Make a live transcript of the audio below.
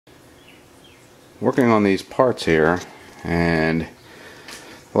working on these parts here, and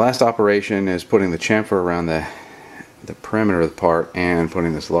the last operation is putting the chamfer around the perimeter of the part and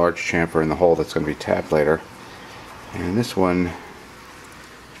putting this large chamfer in the hole that's going to be tapped later. And this one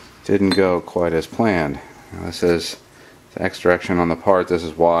didn't go quite as planned. Now, this is the X direction on the part. This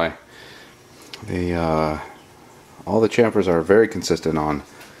is why all the chamfers are very consistent on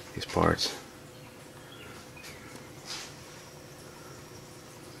these parts.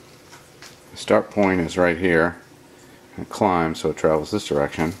 The start point is right here. It climbs, so it travels this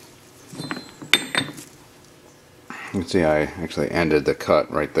direction. You can see I actually ended the cut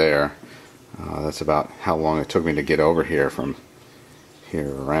right there. That's about how long it took me to get over here from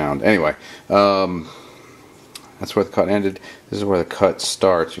here around. Anyway, that's where the cut ended. This is where the cut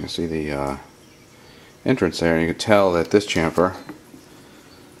starts. You can see the entrance there, and you can tell that this chamfer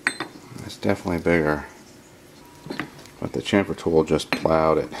is definitely bigger. But the chamfer tool just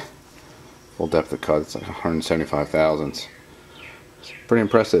plowed it. Full depth of cut, it's like 175 thousandths. It's pretty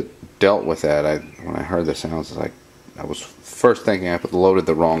impressed it dealt with that. When I heard the sounds, like I was first thinking I loaded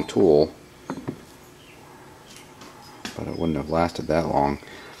the wrong tool, but it wouldn't have lasted that long.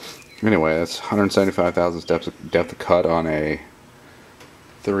 Anyway, that's 175 thousandths depth of cut on a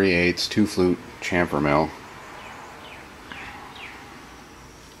 3/8 2-flute chamfer mill.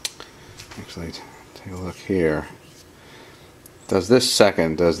 Actually, take a look here. Does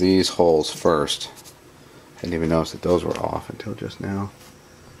these holes first. I didn't even notice that those were off until just now.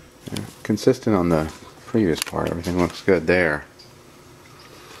 They're consistent on the previous part. Everything looks good there.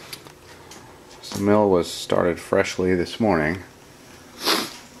 So the mill was started freshly this morning.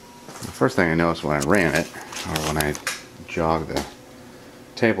 The first thing I noticed when I ran it, or when I jogged the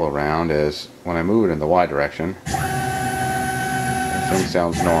table around, is when I move it in the Y direction, everything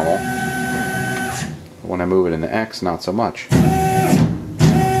sounds normal. When I move it in the X, not so much.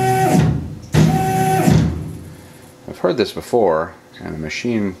 I've heard this before, and the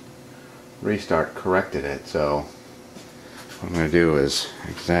machine restart corrected it, so what I'm going to do is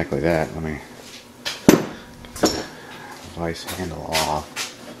exactly that. Let me get the vice handle off.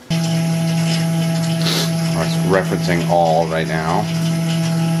 It's referencing all right now.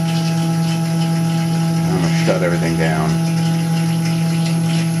 I'm going to shut everything down.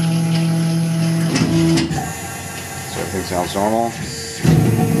 So everything sounds normal.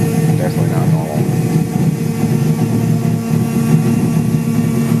 Definitely not normal.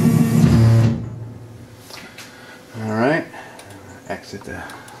 Alright. Exit the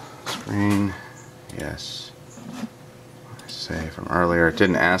screen. Yes. Save from earlier. It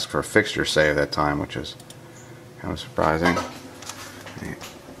didn't ask for a fixture save that time, which is kind of surprising.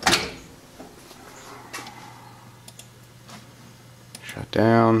 Shut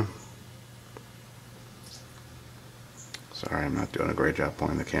down. Sorry, I'm not doing a great job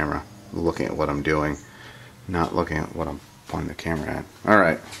pointing the camera. I'm looking at what I'm doing, not looking at what I'm pointing the camera at.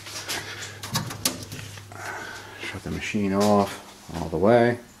 Alright. Shut the machine off all the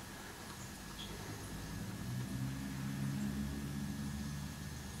way.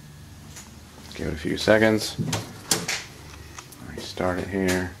 Give it a few seconds. Restart it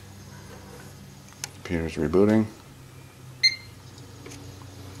here. Computer's rebooting.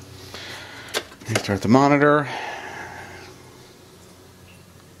 Restart the monitor.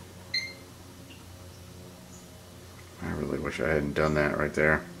 I really wish I hadn't done that right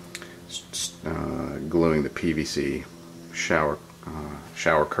there. Gluing the PVC shower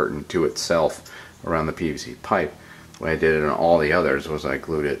curtain to itself around the PVC pipe. The way I did it on all the others was I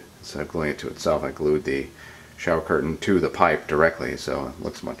glued it, instead of gluing it to itself, I glued the shower curtain to the pipe directly, so it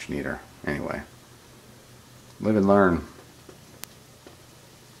looks much neater. Anyway, live and learn.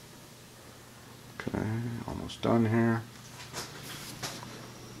 Okay, almost done here.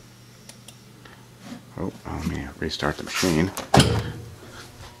 Oh, let me restart the machine.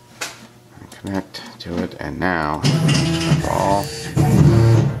 Connect to it, and now all.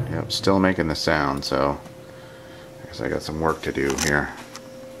 Yep, still making the sound, so I guess I got some work to do here.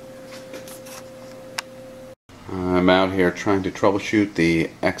 I'm out here trying to troubleshoot the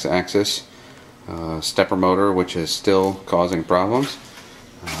X-axis stepper motor, which is still causing problems.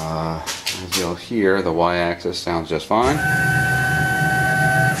 As you'll hear, the Y-axis sounds just fine,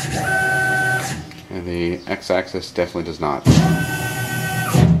 and the X-axis definitely does not.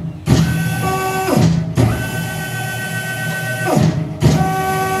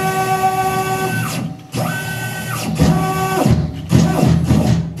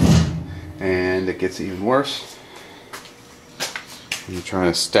 And it gets even worse when you're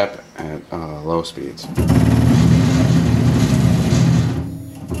trying to step at low speeds.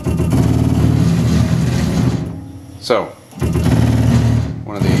 So,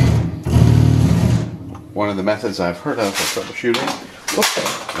 one of the one of the methods I've heard of for troubleshooting. Whoops.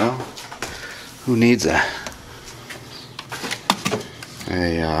 Well, who needs a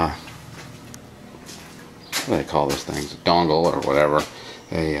what do they call those things? A dongle or whatever.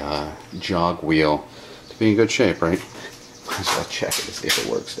 A jog wheel to be in good shape, right? Might as well check it to see if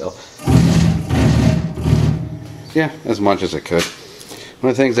it works still. Yeah, as much as it could.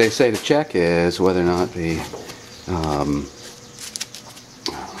 One of the things they say to check is whether or not the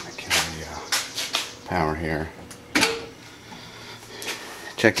power here.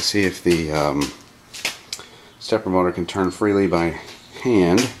 Check to see if the stepper motor can turn freely by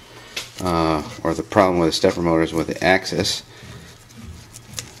hand, or the problem with the stepper motor is with the axis.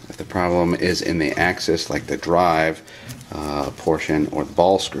 If the problem is in the axis, like the drive portion or the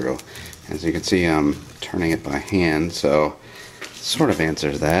ball screw. As you can see, I'm turning it by hand, so it sort of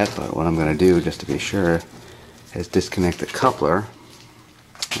answers that, but what I'm going to do, just to be sure, is disconnect the coupler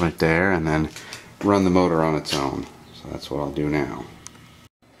right there and then run the motor on its own. So that's what I'll do now.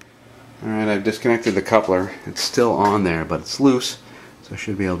 Alright, I've disconnected the coupler. It's still on there, but it's loose, so I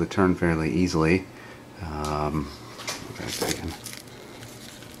should be able to turn fairly easily.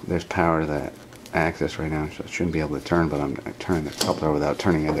 There's power to that axis right now, so I shouldn't be able to turn, but I'm turning the coupler without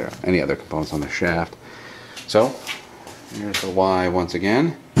turning any other components on the shaft. So, here's the Y once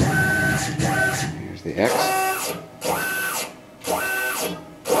again. Here's the X.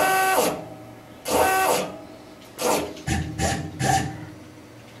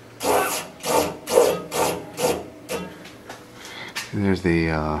 And there's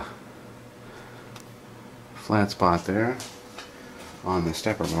the flat spot there on the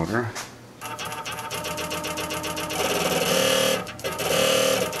stepper motor.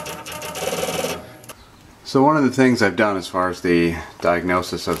 So one of the things I've done as far as the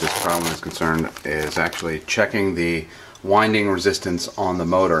diagnosis of this problem is concerned is actually checking the winding resistance on the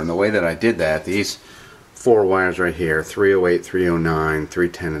motor. And the way that I did that, these four wires right here, 308, 309,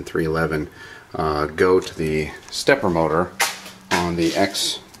 310, and 311, go to the stepper motor on the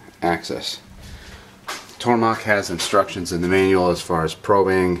X axis. Tormach has instructions in the manual as far as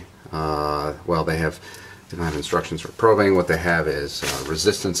probing. Well, they don't have instructions for probing. What they have is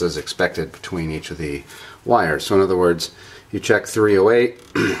resistances expected between each of the wires. So in other words, you check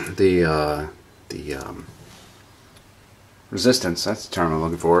 308, the resistance, that's the term I'm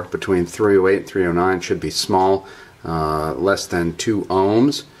looking for, between 308 and 309 should be small, less than 2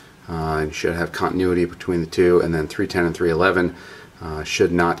 ohms, and should have continuity between the two, and then 310 and 311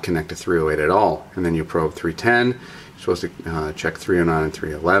 should not connect to 308 at all. And then you probe 310, you're supposed to check 309 and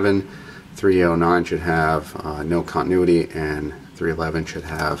 311. 309 should have no continuity, and 311 should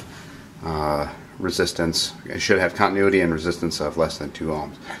have resistance. It should have continuity and resistance of less than 2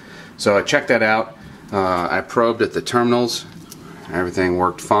 ohms. So I checked that out. I probed at the terminals. Everything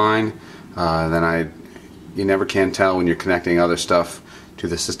worked fine. You never can tell when you're connecting other stuff to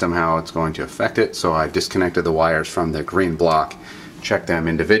the system how it's going to affect it. So I disconnected the wires from the green block, checked them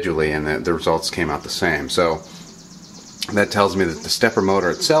individually, and the results came out the same. So that tells me that the stepper motor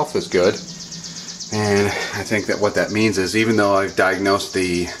itself is good, and I think that what that means is, even though I've diagnosed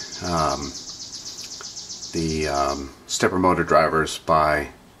the stepper motor drivers by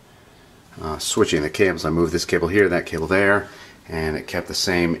switching the cables, I moved this cable here, that cable there, and it kept the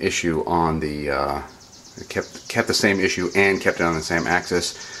same issue on the it kept the same issue and kept it on the same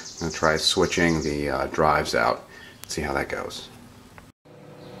axis. I'm going to try switching the drives out, see how that goes.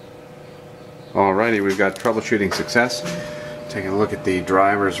 Alrighty, we've got troubleshooting success. Taking a look at the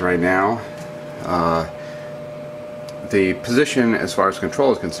drivers right now. The position as far as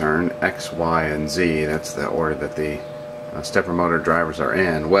control is concerned, X, Y, and Z, that's the order that the stepper motor drivers are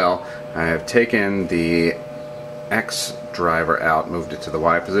in. Well, I have taken the X driver out, moved it to the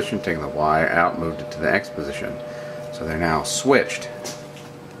Y position, taken the Y out, moved it to the X position. So they're now switched.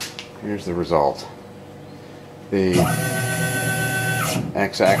 Here's the result. The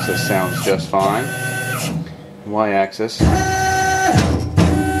X-axis sounds just fine. Y-axis,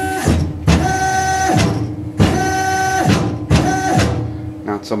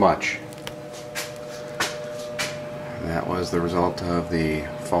 not so much. And that was the result of the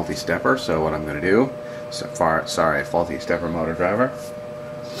faulty stepper. So what I'm going to do, faulty stepper motor driver.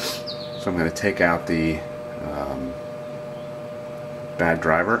 So I'm going to take out the bad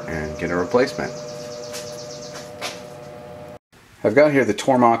driver and get a replacement. I've got here the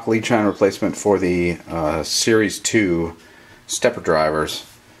Tormach lead chine replacement for the Series 2 stepper drivers.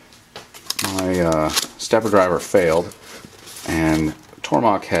 My stepper driver failed, and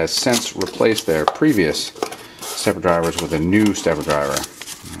Tormach has since replaced their previous stepper drivers with a new stepper driver.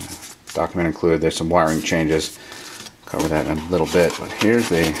 Document included. There's some wiring changes. Cover that in a little bit, but here's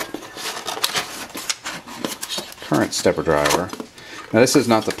the current stepper driver. Now this is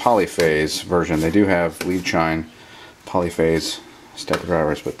not the polyphase version. They do have lead shine polyphase stepper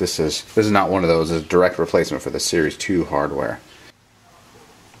drivers, but this is not one of those. It's a direct replacement for the Series 2 hardware.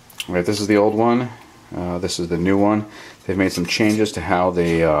 Alright, this is the old one. This is the new one. They've made some changes to how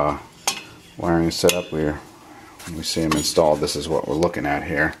the wiring is set up. When we see them installed, this is what we're looking at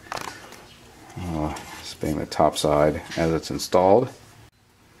here. This being the top side as it's installed.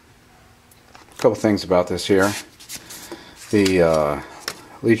 A couple things about this here. The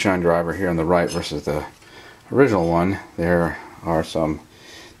lead shine driver here on the right versus the original one, there are some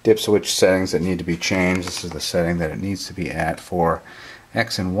dip switch settings that need to be changed. This is the setting that it needs to be at for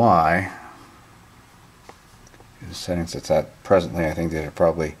X and Y. The settings it's at presently, I think these are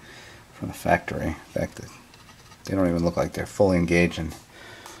probably from the factory. In fact, they don't even look like they're fully engaged in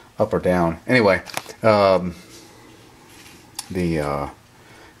up or down. Anyway,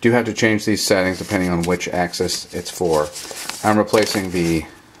 do have to change these settings depending on which axis it's for. I'm replacing the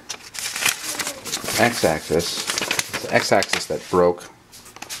x-axis. It's the x-axis that broke.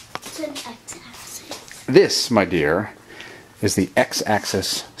 It's an x-axis. This, my dear, is the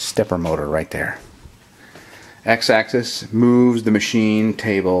x-axis stepper motor right there. X-axis moves the machine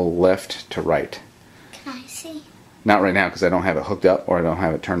table left to right. Can I see? Not right now because I don't have it hooked up or I don't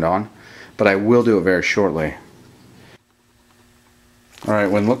have it turned on, but I will do it very shortly. Alright,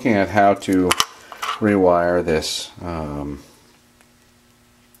 when looking at how to rewire this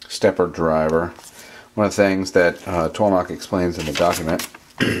stepper driver, one of the things that Tormach explains in the document,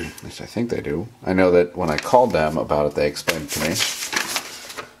 at least I think they do, I know that when I called them about it they explained it to me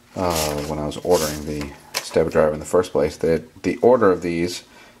when I was ordering the stepper driver in the first place, that the order of these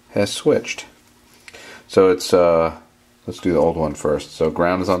has switched. So it's, let's do the old one first. So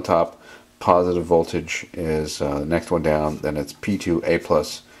ground is on top. Positive voltage is the next one down, then it's P2 A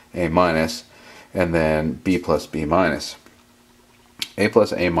plus A minus, and then B plus B minus. A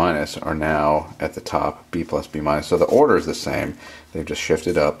plus A minus are now at the top, B plus B minus. So the order is the same, they've just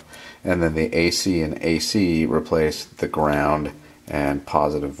shifted up, and then the AC and AC replace the ground and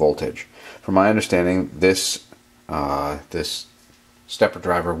positive voltage. From my understanding, this this stepper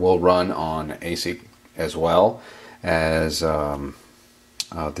driver will run on AC as well as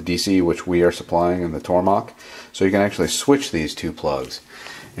the DC, which we are supplying in the Tormach. So you can actually switch these two plugs.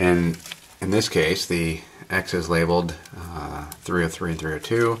 And in this case, the X is labeled 303 and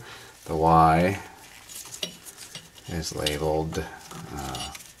 302. The Y is labeled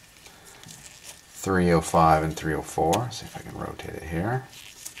 305 and 304. See if I can rotate it here.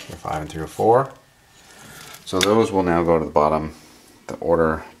 305 and 304. So those will now go to the bottom. The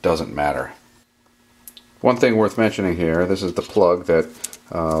order doesn't matter. One thing worth mentioning here, this is the plug that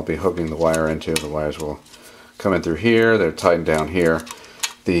I'll be hooking the wire into. The wires will come in through here, they're tightened down here.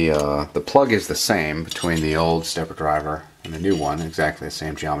 The plug is the same between the old stepper driver and the new one, exactly the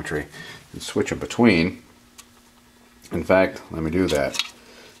same geometry. You switch them between. In fact, let me do that.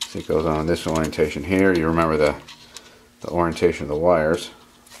 See, it goes on this orientation here. You remember the orientation of the wires.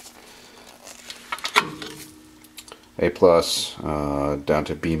 A plus down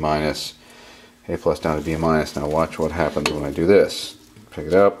to B minus, A plus down to B minus. Now watch what happens when I do this. Pick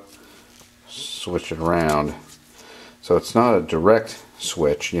it up, switch it around. So it's not a direct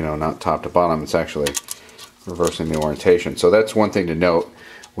switch, you know, not top to bottom. It's actually reversing the orientation. So that's one thing to note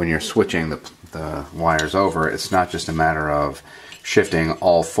when you're switching the wires over. It's not just a matter of shifting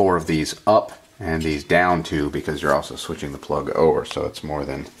all four of these up and these down too, because you're also switching the plug over. So it's more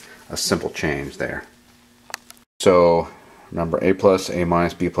than a simple change there. So remember, A plus, A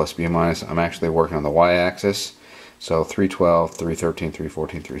minus, B plus, B minus. I'm actually working on the y-axis. So 312, 313,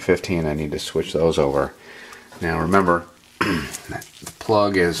 314, 315, I need to switch those over. Now remember, the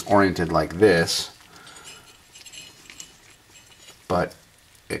plug is oriented like this, but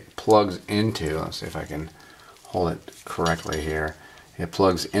it plugs into, let's see if I can hold it correctly here, it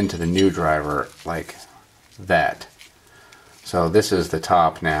plugs into the new driver like that. So this is the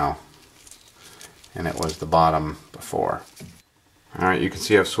top now, and it was the bottom before. Alright, you can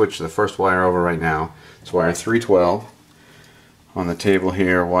see I've switched the first wire over right now. It's wire 312 on the table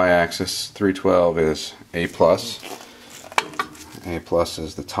here, y-axis. 312 is A plus. A plus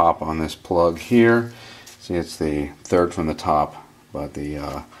is the top on this plug here. See, it's the third from the top, but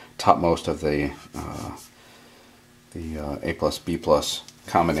the topmost of the A plus B plus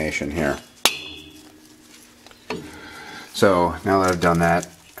combination here. So now that I've done that,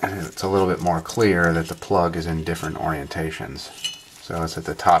 it's a little bit more clear that the plug is in different orientations. So it's at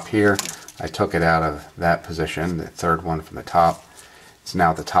the top here. I took it out of that position, the third one from the top. It's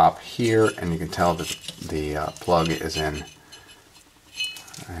now at the top here, and you can tell that the plug is in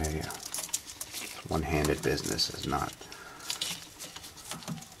a one-handed business is not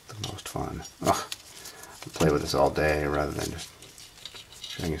the most fun. Ugh, I play with this all day rather than just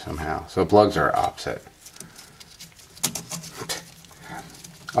showing you somehow. So plugs are opposite.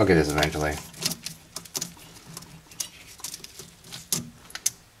 I'll get this eventually.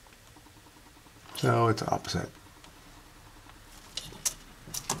 So it's opposite.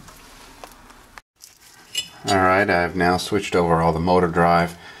 Alright, I've now switched over all the motor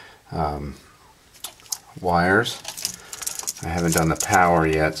drive wires. I haven't done the power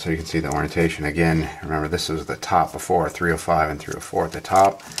yet, so you can see the orientation. Again, remember this was the top before, 305 and 304 at the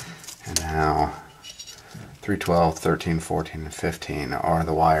top, and now 312, 13, 14, and 15 are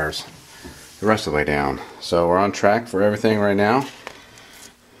the wires the rest of the way down. So we're on track for everything right now.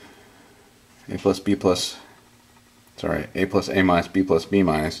 A plus B plus, sorry, A plus A minus B plus B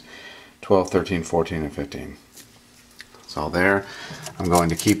minus, 12, 13, 14, and 15. It's all there. I'm going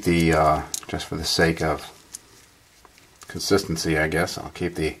to keep the, just for the sake of consistency, I guess, I'll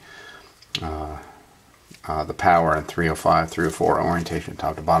keep the power in 305, 304 orientation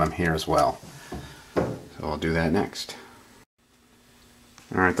top to bottom here as well. So I'll do that next.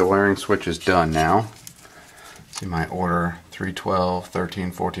 Alright, the wiring switch is done now. See my order: 312,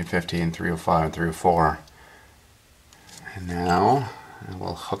 13, 14, 15, 305, and 304. And now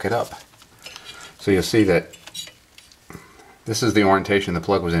we'll hook it up. So you'll see that this is the orientation the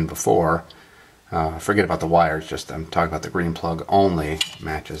plug was in before. Forget about the wires, just I'm talking about the green plug only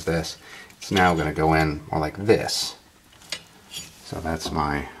matches this. It's now going to go in more like this. So that's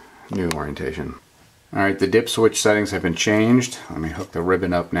my new orientation. Alright, the dip switch settings have been changed. Let me hook the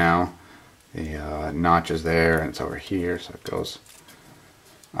ribbon up now. The notch is there and it's over here, so it goes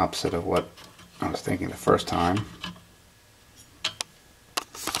opposite of what I was thinking the first time.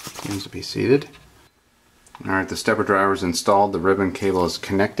 Seems to be seated. Alright, the stepper driver is installed, the ribbon cable is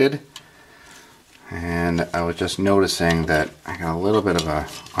connected, and I was just noticing that I got a little bit of an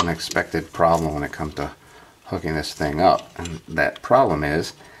unexpected problem when it comes to hooking this thing up, and that problem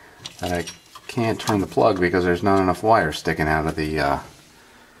is that I can't turn the plug because there's not enough wire sticking out of the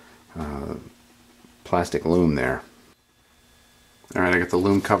plastic loom there. Alright, I got the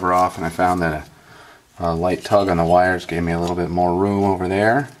loom cover off, and I found that a light tug on the wires gave me a little bit more room over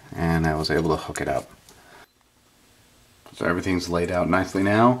there, and I was able to hook it up. So everything's laid out nicely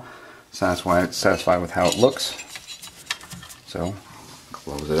now. Satisfied with how it looks. So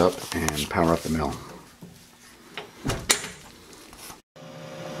close it up and power up the mill.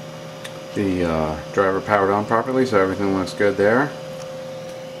 The driver powered on properly, so everything looks good there.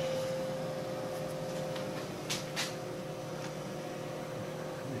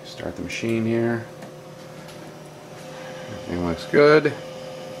 Start the machine here. Everything looks good.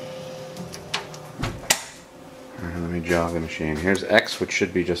 And let me jog the machine. Here's X, which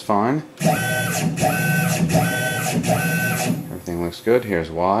should be just fine. Everything looks good.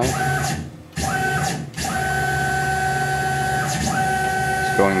 Here's Y.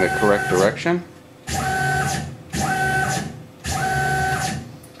 It's going the correct direction.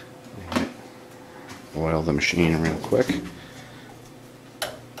 Oil the machine real quick.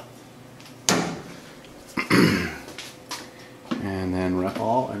 And then rep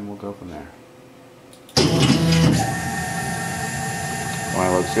all, and we'll go from there. Y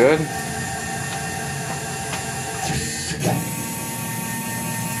looks good.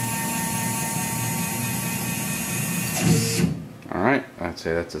 Alright, I'd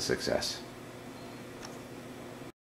say that's a success.